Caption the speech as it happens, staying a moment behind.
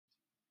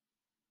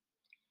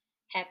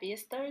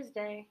Happiest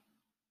Thursday.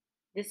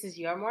 This is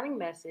your morning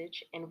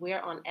message, and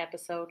we're on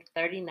episode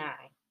 39.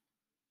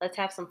 Let's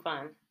have some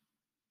fun.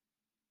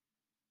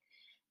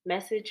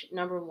 Message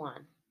number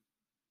one: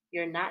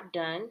 you're not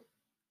done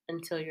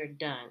until you're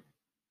done.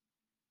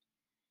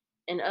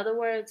 In other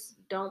words,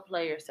 don't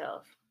play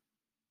yourself.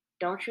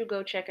 Don't you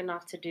go checking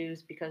off to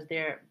dos because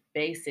they're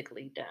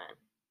basically done.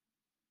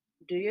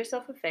 Do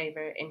yourself a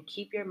favor and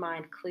keep your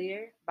mind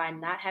clear by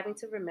not having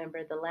to remember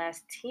the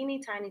last teeny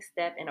tiny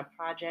step in a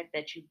project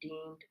that you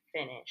deemed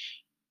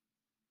finished.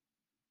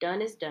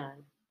 Done is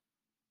done.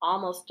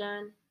 Almost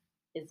done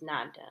is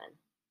not done.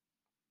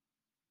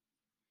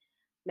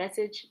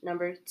 Message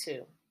number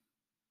two: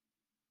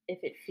 if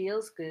it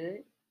feels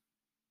good,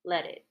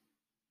 let it.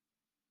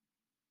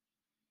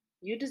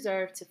 You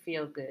deserve to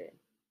feel good.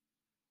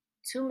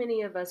 Too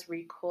many of us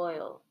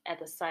recoil at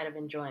the sight of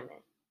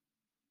enjoyment.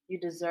 You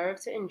deserve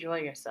to enjoy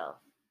yourself,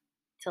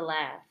 to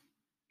laugh,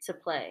 to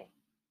play,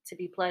 to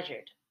be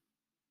pleasured.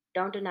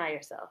 Don't deny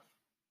yourself.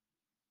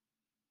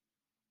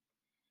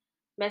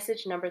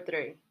 Message number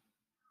three: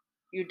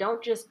 you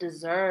don't just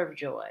deserve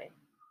joy,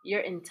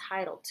 you're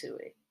entitled to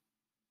it.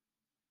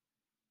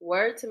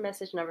 Word to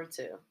message number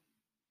two: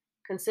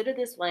 consider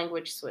this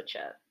language switch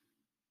up.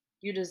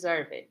 You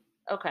deserve it.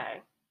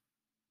 Okay.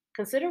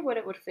 Consider what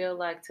it would feel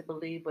like to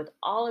believe with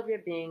all of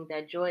your being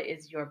that joy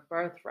is your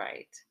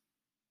birthright,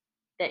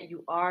 that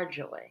you are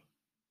joy.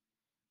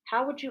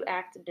 How would you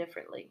act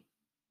differently?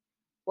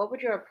 What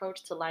would your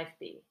approach to life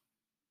be?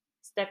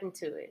 Step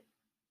into it.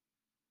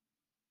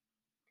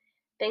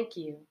 Thank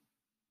you.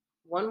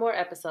 One more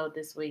episode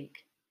this week.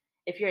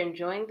 If you're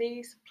enjoying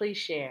these, please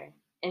share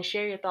and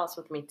share your thoughts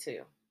with me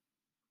too.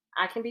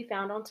 I can be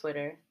found on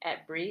Twitter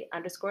at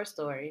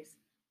Bree_stories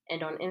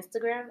and on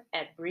Instagram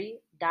at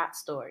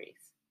Bree.stories.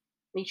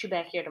 Meet you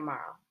back here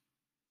tomorrow.